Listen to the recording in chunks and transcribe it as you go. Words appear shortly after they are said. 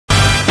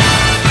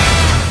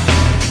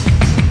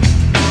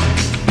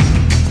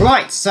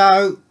Right,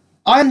 so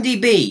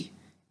IMDb,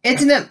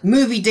 Internet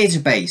Movie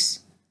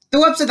Database, the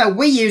website that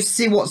we use to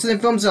see what certain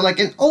films are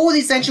like in all the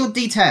essential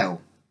detail.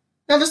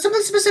 Now there's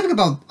something specific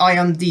about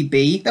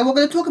IMDb that we're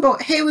going to talk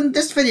about here in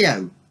this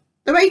video.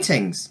 The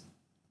ratings.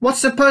 What's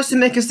supposed to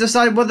make us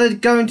decide whether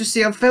going to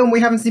see a film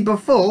we haven't seen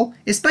before,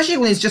 especially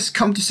when it's just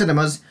come to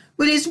cinemas,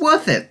 really is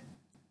worth it.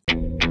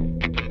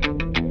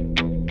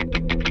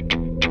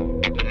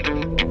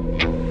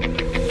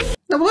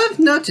 Now what I've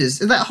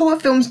noticed is that horror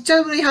films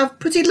generally have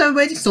pretty low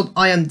ratings on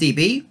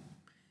IMDb,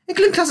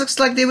 including classics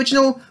like the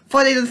original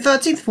Friday the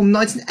 13th from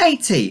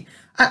 1980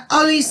 at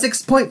only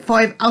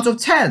 6.5 out of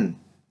 10.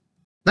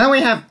 Now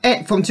we have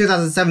It from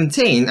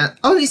 2017 at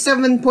only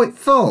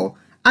 7.4,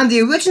 and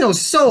the original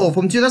Saw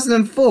from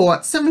 2004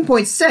 at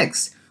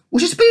 7.6,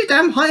 which is pretty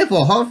damn high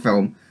for a horror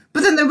film,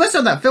 but then the rest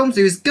of that film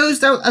series goes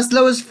down as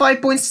low as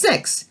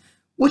 5.6,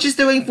 which is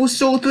the rating for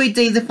Saw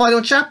 3D The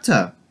Final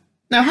Chapter.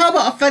 Now how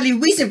about a fairly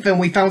recent film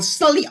we found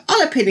slightly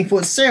unappealing for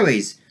its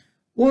series?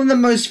 One of the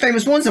most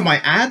famous ones I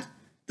might add,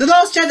 The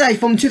Last Jedi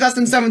from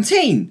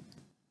 2017.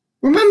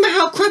 Remember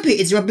how crappy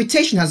its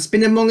reputation has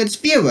been among its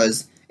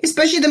viewers,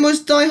 especially the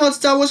most die-hard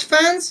Star Wars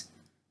fans?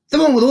 The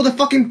one with all the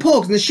fucking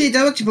porgs and the shitty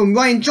direction from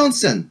Rian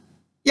Johnson.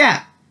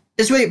 Yeah,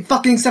 it's rated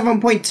fucking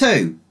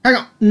 7.2. Hang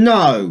on,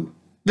 no.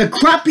 The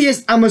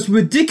crappiest and most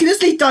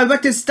ridiculously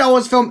directed Star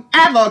Wars film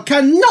ever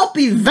cannot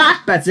be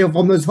that better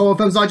from those horror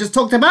films I just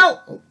talked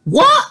about.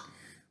 What?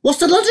 What's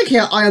the logic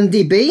here,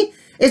 IMDb?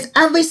 Is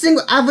every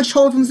single average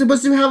horror film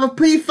supposed to have a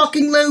pretty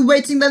fucking low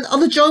rating than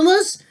other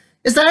genres?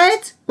 Is that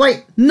it?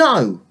 Wait,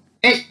 no.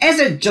 It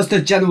isn't just the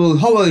general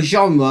horror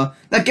genre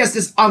that gets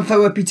this unfair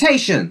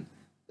reputation.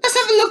 Let's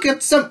have a look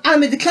at some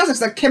animated classics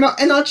that came out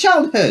in our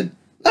childhood.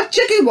 Like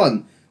Chicken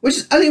Run, which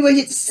is only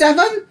rated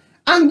 7,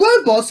 and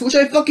Robots, which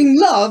I fucking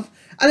love,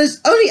 and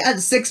is only at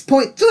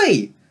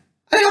 6.3.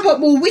 And how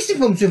about more recent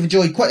films we've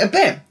enjoyed quite a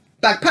bit?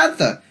 Black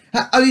Panther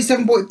at only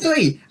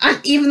 7.3,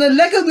 and even the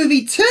Lego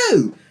Movie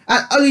 2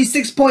 at only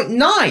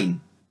 6.9.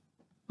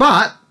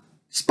 But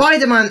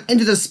Spider-Man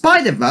Into the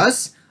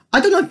Spider-Verse,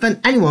 I don't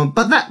offend anyone,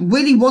 but that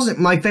really wasn't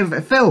my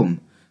favourite film.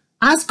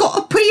 And it's got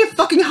a pretty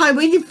fucking high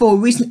rating for a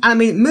recent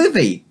animated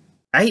movie.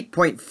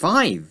 8.5.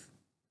 I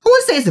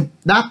wouldn't say it's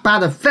that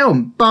bad a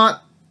film,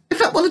 but it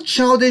felt was a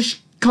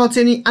childish,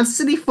 cartoony and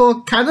silly for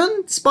a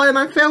canon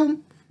Spider-Man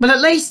film. But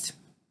at least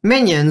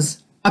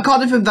Minions, a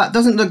cartoon film that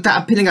doesn't look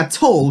that appealing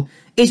at all,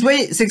 is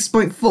rated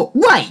 6.4.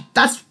 Wait,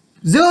 that's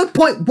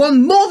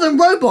 0.1 more than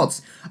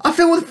Robots, a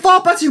film with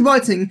far better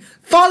writing,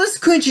 far less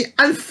cringy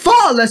and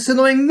far less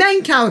annoying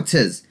main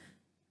characters.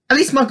 At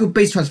least Michael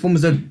Bay's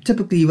Transformers are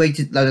typically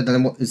rated lower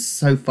than what is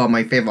so far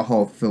my favourite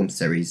horror film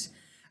series.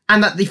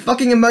 And that the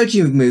fucking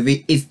Emoji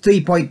Movie is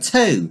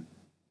 3.2.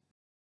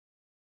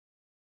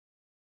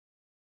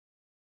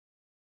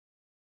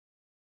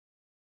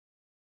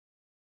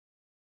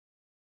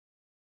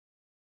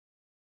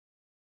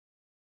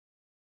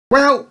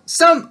 Well,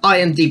 some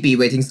IMDb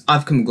ratings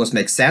I've come across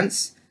make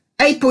sense.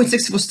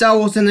 8.6 for Star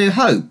Wars A New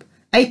Hope,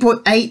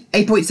 8.8,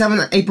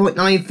 8.7 and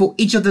 8.9 for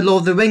each of the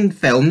Lord of the Rings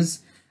films,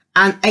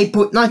 and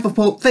 8.9 for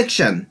Pulp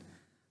Fiction.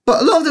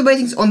 But a lot of the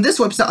ratings on this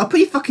website are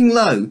pretty fucking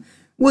low,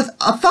 with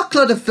a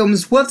fuckload of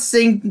films worth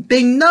seeing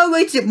being no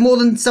rated more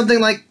than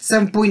something like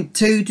 7.2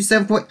 to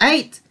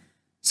 7.8.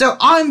 So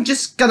I'm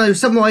just gonna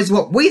summarise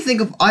what we think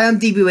of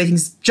IMDb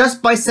ratings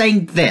just by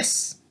saying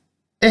this.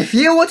 If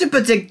you want to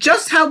predict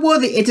just how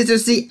worthy it is to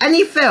see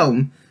any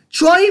film,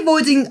 try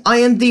avoiding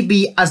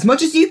IMDb as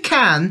much as you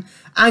can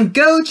and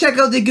go check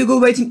out the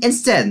Google rating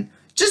instead,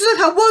 just like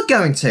how we're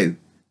going to.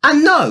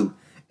 And no,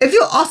 if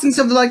you're asking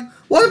something like,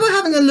 what about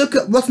having a look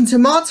at Rotten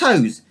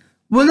Tomatoes?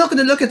 We're not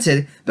going to look at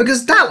it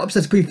because that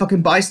website's pretty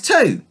fucking biased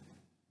too.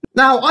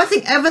 Now, I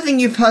think everything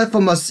you've heard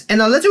from us in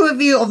our little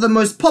review of the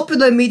most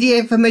popular media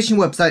information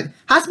website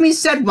has been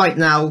said right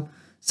now.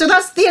 So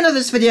that's the end of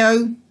this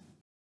video.